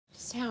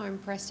Just how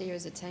impressed are you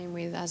as a team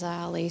with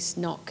Azhar Ali's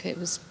knock? It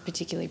was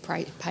particularly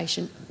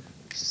patient.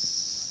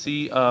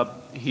 See,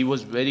 he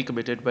was very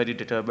committed, very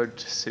determined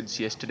since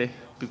yesterday,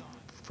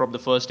 from the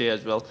first day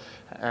as well.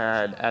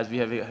 And as we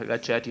have a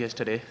chat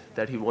yesterday,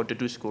 that he wanted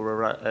to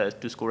score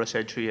a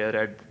century here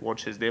and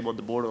wants his name on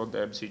the board on the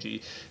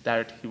MCG,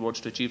 that he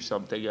wants to achieve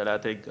something. And I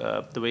think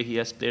the way he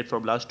has played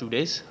from last 2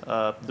 days,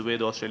 the way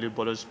the Australian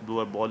bowlers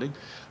were bowling,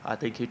 I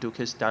think he took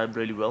his time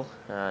really well.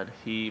 And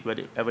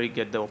whenever he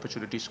get the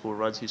opportunity to score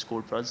runs, he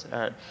scored runs.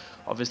 And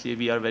obviously,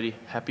 we are very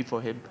happy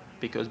for him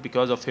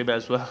because of him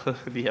as well,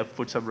 we have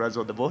put some runs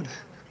on the board.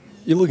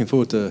 You're looking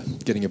forward to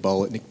getting a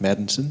bowl at Nick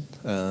Maddinson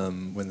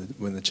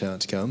when the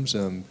chance comes,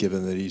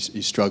 given that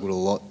he's struggled a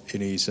lot in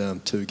his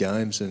 2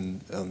 games,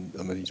 and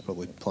I mean he's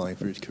probably playing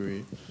for his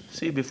career.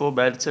 See, before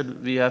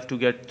Maddinson, we have to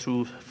get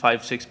through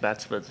 5-6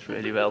 batsmen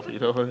really well. You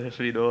know,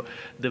 we know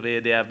the way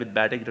they have been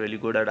batting really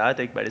good, and I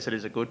think Maddinson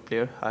is a good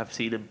player. I've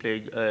seen him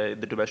playing in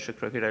the domestic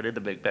cricket and in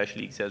the big bash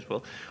leagues as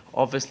well.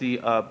 Obviously,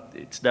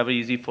 it's never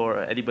easy for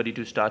anybody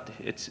to start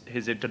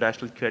his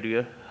international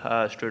career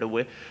straight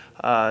away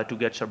to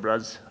get some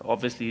runs.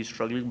 Obviously, he's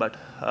struggling, but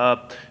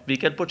we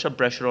can put some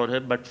pressure on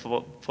him. But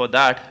for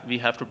that, we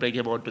have to bring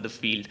him onto the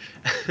field.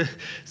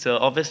 So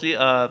obviously,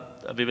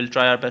 we will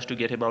try our best to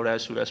get him out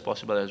as soon as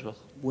possible as well.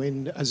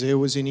 When Azhar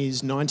was in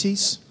his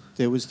 90s,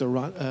 there was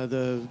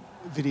the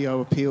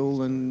video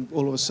appeal, and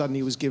all of a sudden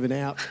he was given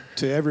out.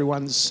 To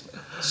everyone's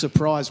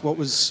surprise, what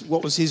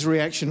was his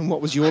reaction and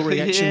what was your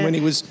reaction Yeah. when he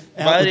was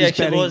out? My with his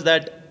reaction batting? was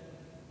that,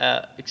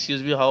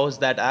 excuse me, how was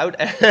that out?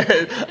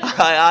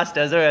 I asked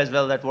Azhar as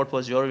well that what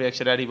was your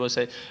reaction, and he was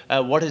saying,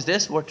 what is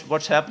this?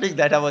 What's happening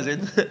that I was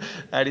in?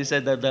 And he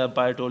said that the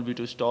umpire told me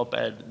to stop,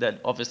 and then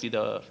obviously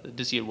the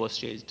decision was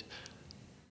changed.